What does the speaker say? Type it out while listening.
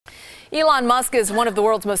Elon Musk is one of the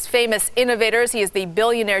world's most famous innovators. He is the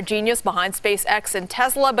billionaire genius behind SpaceX and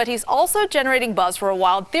Tesla, but he's also generating buzz for a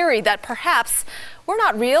wild theory that perhaps we're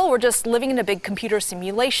not real, we're just living in a big computer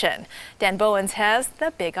simulation. Dan Bowens has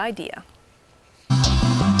the big idea.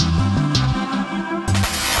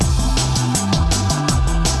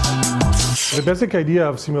 The basic idea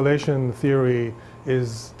of simulation theory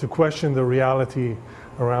is to question the reality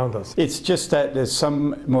around us. It's just that there's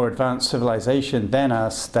some more advanced civilization than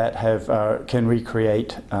us that can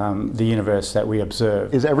recreate the universe that we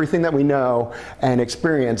observe. Is everything that we know and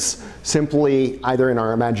experience simply either in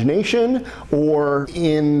our imagination or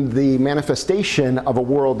in the manifestation of a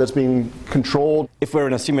world that's being controlled? If we're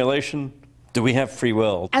in a simulation, do we have free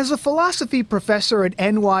will? As a philosophy professor at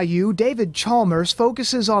NYU, David Chalmers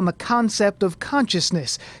focuses on the concept of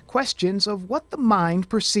consciousness, questions of what the mind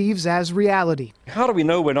perceives as reality. How do we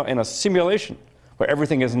know we're not in a simulation where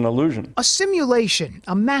everything is an illusion? A simulation,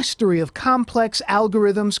 a mastery of complex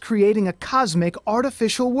algorithms creating a cosmic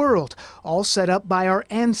artificial world, all set up by our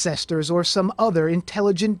ancestors or some other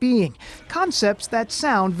intelligent being. Concepts that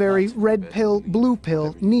sound very red pill, blue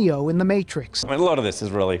pill, Neo in the Matrix. I mean, a lot of this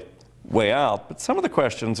is really way out, but some of the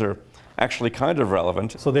questions are actually kind of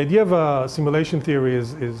relevant. So the idea of simulation theory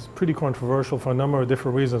is pretty controversial for a number of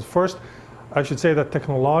different reasons. First, I should say that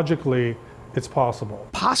technologically it's possible.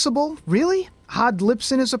 Possible? Really? Hod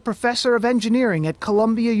Lipson is a professor of engineering at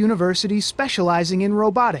Columbia University specializing in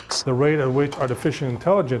robotics. The rate at which artificial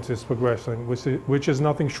intelligence is progressing, which is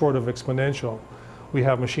nothing short of exponential. We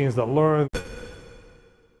have machines that learn.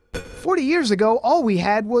 40 years ago, all we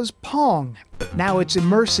had was Pong. Now it's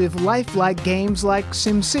immersive, lifelike games like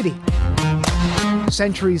SimCity.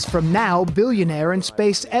 Centuries from now, billionaire and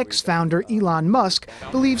SpaceX founder Elon Musk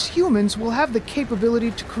believes humans will have the capability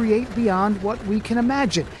to create beyond what we can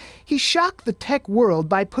imagine. He shocked the tech world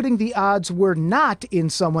by putting the odds we're not in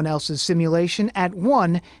someone else's simulation at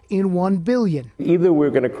 1 in 1 billion. Either we're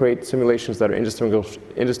going to create simulations that are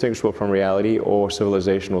indistinguishable from reality, or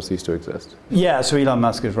civilization will cease to exist. Yeah, so Elon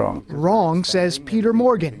Musk is wrong. Wrong, says Peter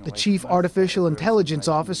Morgan, the chief artificial intelligence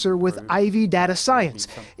officer with Ivy Data Science.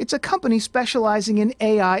 It's a company specializing in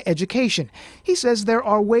AI education. He says there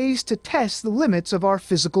are ways to test the limits of our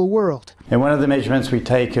physical world. And one of the measurements we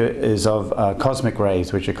take is of cosmic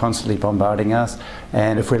rays, which are constantly bombarding us.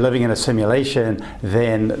 And if we're living in a simulation,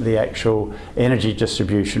 then the actual energy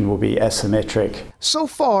distribution will be asymmetric. So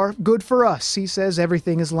far, good for us. He says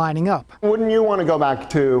everything is lining up. Wouldn't you want to go back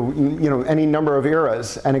to, any number of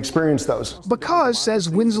eras and experience those? Because, says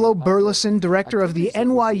Winslow Burleson, director of the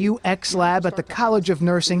NYU X Lab at the College of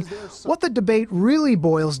Nursing, what the debate really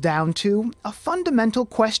boils down to, a fundamental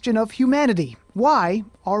question of humanity. Why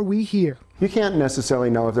are we here? You can't necessarily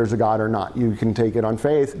know if there's a God or not. You can take it on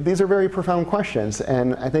faith. These are very profound questions,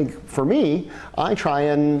 and I think for me, I try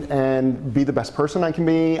and be the best person I can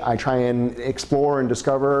be. I try and explore and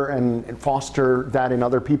discover and foster that in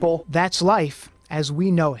other people. That's life as we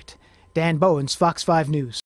know it. Dan Bowens, Fox 5 News.